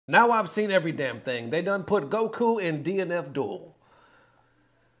Now I've seen every damn thing. They done put Goku in DNF Duel.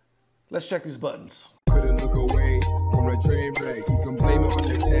 Let's check these buttons. Couldn't look away from the train wreck. You can blame it on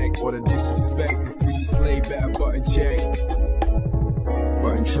the tech or the disrespect. Before you play, better button check.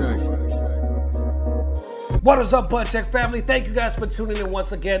 Button check. What is up, Butt Check family? Thank you guys for tuning in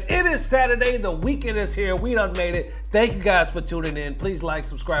once again. It is Saturday. The weekend is here. We done made it. Thank you guys for tuning in. Please like,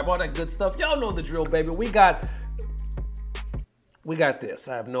 subscribe, all that good stuff. Y'all know the drill, baby. We got this.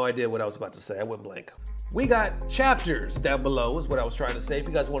 I have no idea what I was about to say. I went blank. We got chapters down below is what I was trying to say. If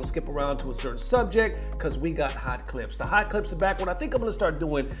you guys want to skip around to a certain subject, because we got hot clips. The hot clips are back. What I think I'm going to start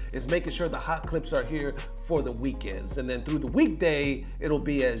doing is making sure the hot clips are here for the weekends. And then through the weekday, it'll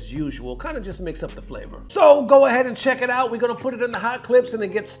be as usual. Kind of just mix up the flavor. So go ahead and check it out. We're going to put it in the hot clips and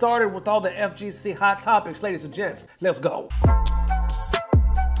then get started with all the FGC hot topics. Ladies and gents, let's go.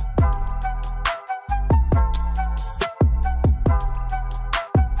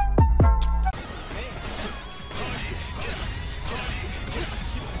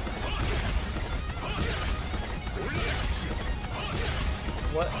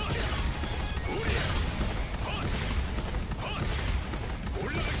 What?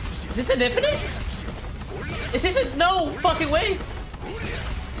 Is this an infinite? Is this a no fucking way?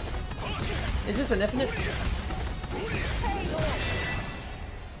 Is this an infinite?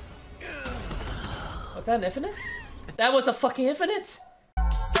 What's that, an infinite? That was a fucking infinite?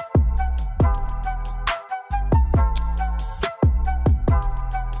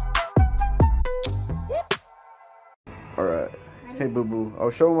 Alright. Hey boo boo,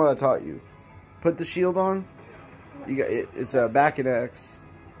 I'll show them what I taught you. Put the shield on. You got it. It's back in X.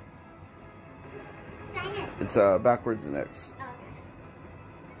 It's backwards in X.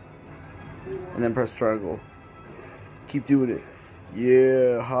 And then press triangle. Keep doing it.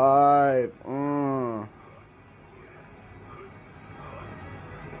 Yeah, hype.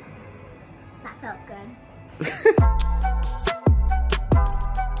 That felt good.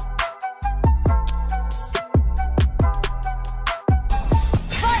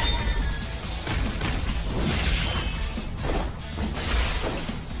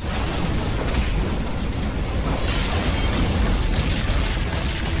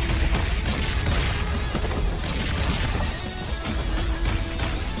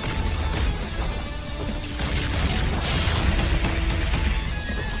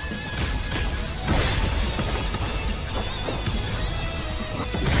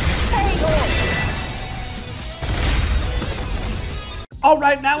 All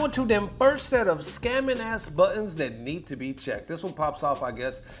right, now into them first set of scamming ass buttons that need to be checked. This one pops off, I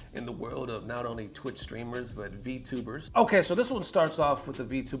guess, in the world of not only Twitch streamers, but VTubers. Okay, so this one starts off with a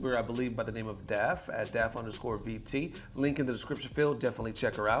VTuber, I believe, by the name of Daphh, at Daphh_VT. Link in the description field, definitely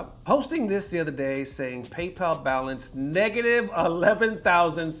check her out. Posting this the other day saying PayPal balance negative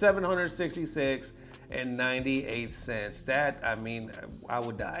 11,766.98. That, I mean, I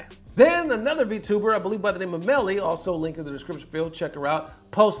would die. Then another VTuber, I believe by the name of Mely, also link in the description field, check her out,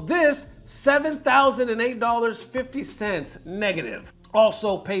 post this, $7,008.50 negative.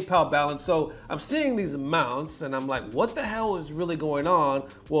 Also PayPal balance. So I'm seeing these amounts and I'm like, what the hell is really going on?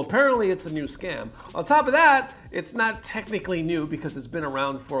 Well, apparently it's a new scam. On top of that, it's not technically new because it's been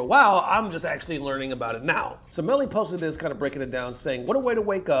around for a while. I'm just actually learning about it now. So Mely posted this, kind of breaking it down, saying, what a way to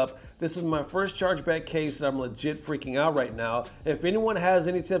wake up. This is my first chargeback case and I'm legit freaking out right now. If anyone has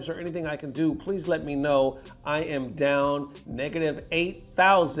any tips or anything I can do, please let me know. I am down negative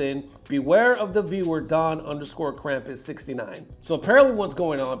 8,000. Beware of the viewer, Don_Krampus69. So apparently what's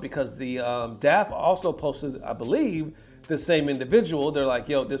going on, because the Daphh also posted, I believe, the same individual. They're like,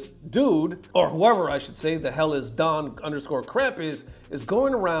 yo, this dude, or whoever I should say, the hell is Don_Krampus, is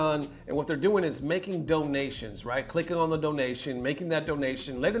going around, and what they're doing is making donations, right? Clicking on the donation, making that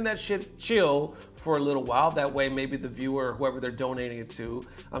donation, letting that shit chill for a little while. That way maybe the viewer or whoever they're donating it to,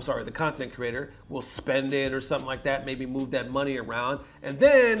 I'm sorry, the content creator, will spend it or something like that, maybe move that money around, and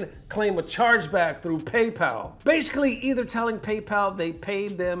then claim a chargeback through PayPal. Basically either telling PayPal they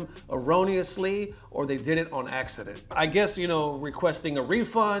paid them erroneously or they did it on accident. I guess, you know, requesting a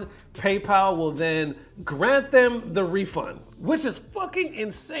refund, PayPal will then grant them the refund, which is fucking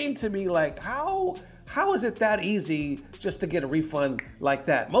insane to me. Like, how is it that easy just to get a refund like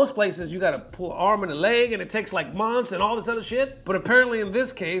that? Most places you gotta pull arm and a leg and it takes like months and all this other shit. But apparently in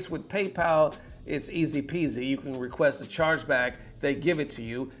this case with PayPal, it's easy peasy. You can request a chargeback, they give it to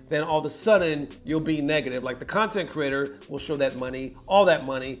you, then all of a sudden you'll be negative. Like the content creator will show that money, all that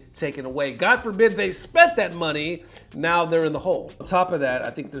money taken away. God forbid they spent that money, now they're in the hole. On top of that,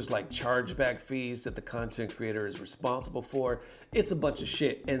 I think there's like chargeback fees that the content creator is responsible for. It's a bunch of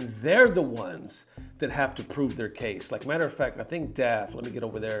shit, and they're the ones that have to prove their case. Like, matter of fact, I think Daphh, let me get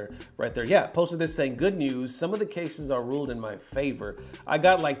over there, right there. Yeah, posted this saying, good news, some of the cases are ruled in my favor. I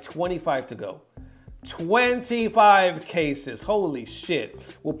got like 25 to go. 25 cases, holy shit.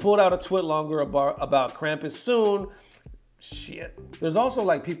 We'll put out a tweet longer about Krampus soon. Shit. There's also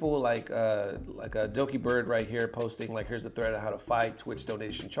like people like a Doki Bird right here posting like, here's the thread on how to fight Twitch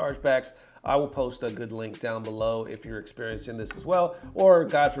donation chargebacks. I will post a good link down below if you're experiencing this as well, or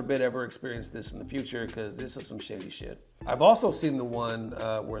God forbid ever experience this in the future, because this is some shady shit. I've also seen the one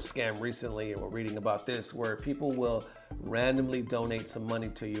where a scam recently, and we're reading about this, where people will randomly donate some money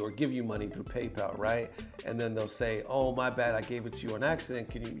to you or give you money through PayPal, right? And then they'll say, oh, my bad, I gave it to you on accident.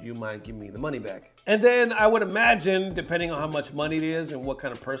 Can you mind giving me the money back? And then I would imagine, depending on how much money it is and what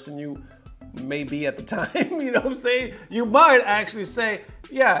kind of person you may be at the time, you know what I'm saying? You might actually say,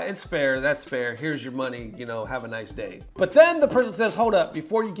 yeah, it's fair, that's fair, here's your money, you know, have a nice day. But then the person says, hold up,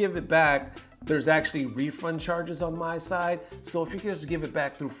 before you give it back, there's actually refund charges on my side. So if you can just give it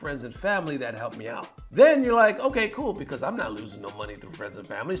back through friends and family, that'd help me out. Then you're like, okay, cool, because I'm not losing no money through friends and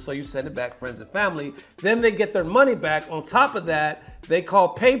family. So you send it back friends and family. Then they get their money back. On top of that, they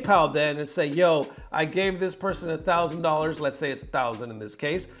call PayPal then and say, yo, I gave this person $1,000. Let's say it's 1,000 in this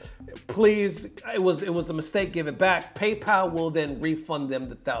case. Please, it was a mistake, give it back. PayPal will then refund them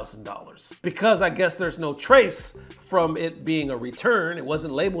the $1,000. Because I guess there's no trace from it being a return. It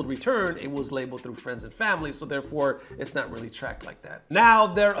wasn't labeled return, it was labeled through friends and family, so therefore it's not really tracked like that. Now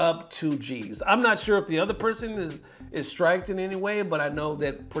they're up 2 G's. I'm not sure if the other person is striked in any way, but I know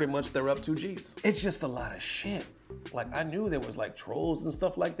that pretty much they're up 2 G's. It's just a lot of shit. Like, I knew there was like trolls and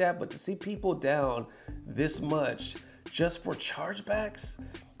stuff like that, but to see people down this much just for chargebacks,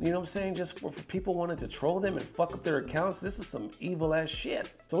 you know what I'm saying? Just for people wanting to troll them and fuck up their accounts, this is some evil ass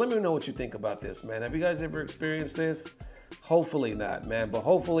shit. So let me know what you think about this, man. Have you guys ever experienced this? Hopefully not, man, but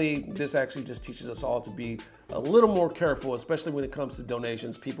hopefully this actually just teaches us all to be a little more careful, especially when it comes to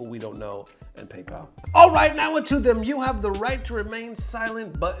donations, people we don't know, and PayPal. All right, now into them you have the right to remain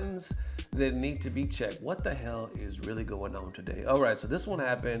silent buttons that need to be checked. What the hell is really going on today? All right, so this one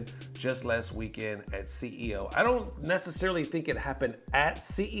happened just last weekend at CEO. I don't necessarily think it happened at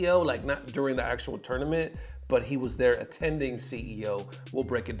CEO, like not during the actual tournament, but he was there attending CEO. We'll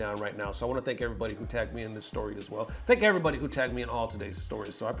break it down right now. So I want to thank everybody who tagged me in this story as well. Thank everybody who tagged me in all today's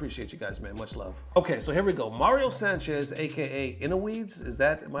stories. So I appreciate you guys, man. Much love. Okay, so here we go. Mario Sanchez, AKA Innoweeds.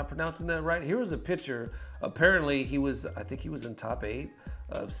 Am I pronouncing that right? Here was a picture. Apparently I think he was in top 8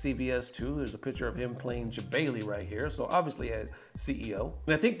 of CBS 2. There's a picture of him playing Jabali right here. So obviously at CEO.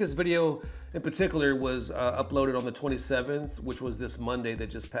 And I think this video in particular was uploaded on the 27th, which was this Monday that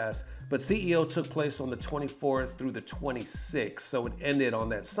just passed. But CEO took place on the 24th through the 26th. So it ended on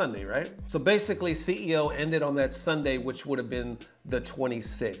that Sunday, right? So basically CEO ended on that Sunday, which would have been the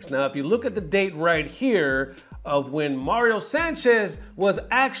 26th. Now, if you look at the date right here of when Mario Sanchez was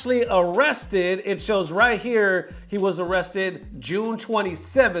actually arrested, it shows right here, he was arrested June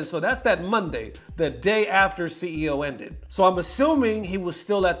 27th. So that's that Monday, the day after CEO ended. So I'm assuming he was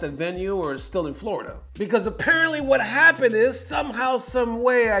still at the venue or still in Florida. Because apparently what happened is somehow, some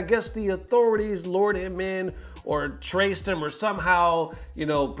way, I guess the authorities lured him in or traced him or somehow, you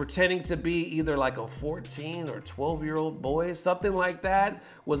know, pretending to be either like a 14 or 12-year-old boy, something like that,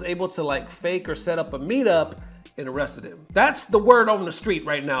 was able to like fake or set up a meetup and arrested him. That's the word on the street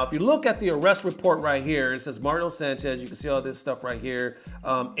right now. If you look at the arrest report right here, it says Mario Sanchez. You can see all this stuff right here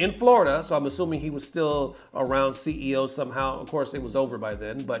in Florida. So I'm assuming he was still around CEO somehow. Of course, it was over by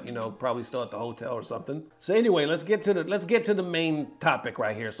then, but you know, probably still at the hotel or something. So anyway, let's get to the main topic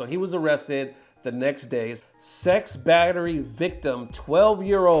right here. So he was arrested the next day. Sex battery victim,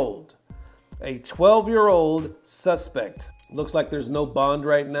 12-year-old. A 12-year-old suspect. Looks like there's no bond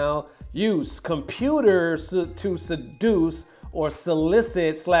right now. Use computers to seduce or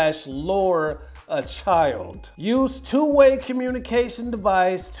solicit / lure a child. Use two-way communication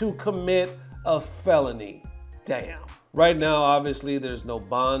device to commit a felony. Damn. Right now, obviously, there's no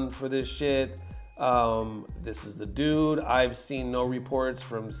bond for this shit. This is the dude. I've seen no reports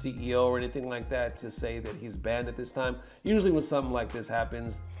from CEO or anything like that to say that he's banned at this time. Usually when something like this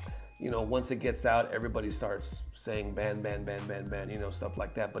happens, you know, once it gets out, everybody starts saying ban, ban, ban, ban, ban, you know, stuff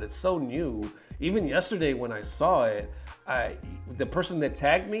like that. But it's so new. Even yesterday when I saw it, the person that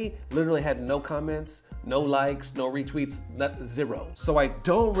tagged me literally had no comments, no likes, no retweets, zero. So I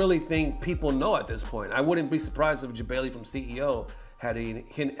don't really think people know at this point. I wouldn't be surprised if Jabali from CEO had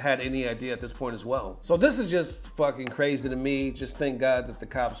any idea at this point as well. So this is just fucking crazy to me. Just thank God that the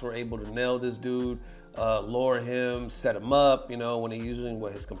cops were able to nail this dude. lure him, set him up, you know, when he's using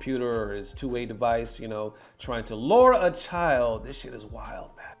his computer or his two-way device, you know, trying to lure a child. This shit is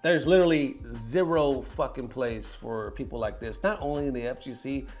wild, man. There's literally zero fucking place for people like this, not only in the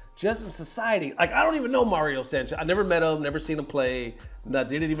FGC, just in society. Like, I don't even know Mario Sanchez. I never met him, never seen him play.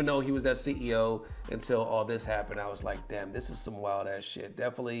 Didn't even know he was that CEO until all this happened. I was like, damn, this is some wild ass shit.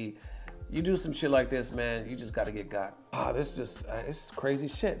 Definitely, you do some shit like this, man, you just gotta get got. This is crazy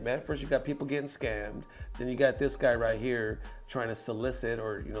shit, man. First you got people getting scammed, then you got this guy right here trying to solicit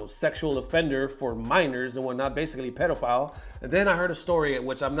or, you know, sexual offender for minors and whatnot, basically pedophile. And then I heard a story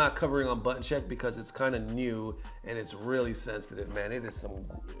which I'm not covering on Button Check because it's kind of new and it's really sensitive, man. It is some,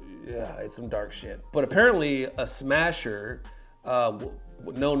 yeah, it's some dark shit. But apparently a smasher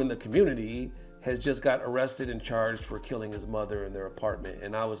known in the community has just got arrested and charged for killing his mother in their apartment.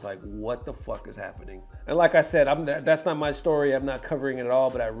 And I was like, what the fuck is happening? And like I said, that's not my story. I'm not covering it at all,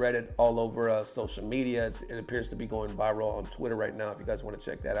 but I read it all over social media. It appears to be going viral on Twitter right now, if you guys want to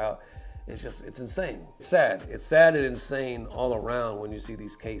check that out. It's insane. It's sad. It's sad and insane all around when you see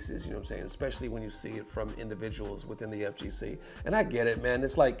these cases, you know what I'm saying? Especially when you see it from individuals within the FGC. And I get it, man.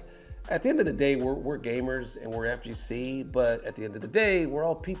 It's like, at the end of the day, we're gamers and we're FGC, but at the end of the day, we're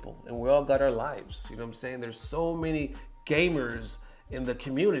all people and we all got our lives. You know what I'm saying? There's so many gamers in the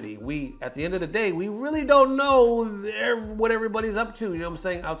community. At the end of the day, we really don't know what everybody's up to, you know what I'm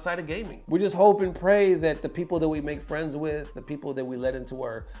saying, outside of gaming. We just hope and pray that the people that we make friends with, the people that we let into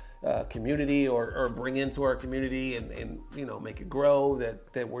our community or bring into our community and you know, make it grow,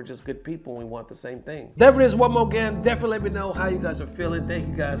 that we're just good people and we want the same thing. There it is one more again. Definitely let me know how you guys are feeling. Thank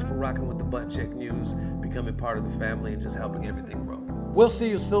you guys for rocking with the Button Check News, becoming part of the family and just helping everything grow. We'll see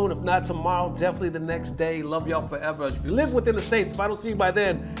you soon. If not tomorrow, definitely the next day. Love y'all forever. If you live within the States, if I don't see you by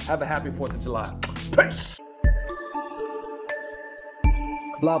then, have a happy 4th of July. Peace.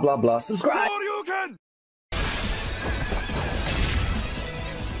 Blah, blah, blah. Subscribe.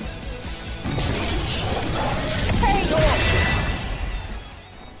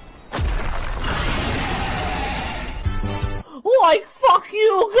 Like, fuck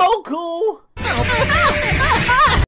you, Goku!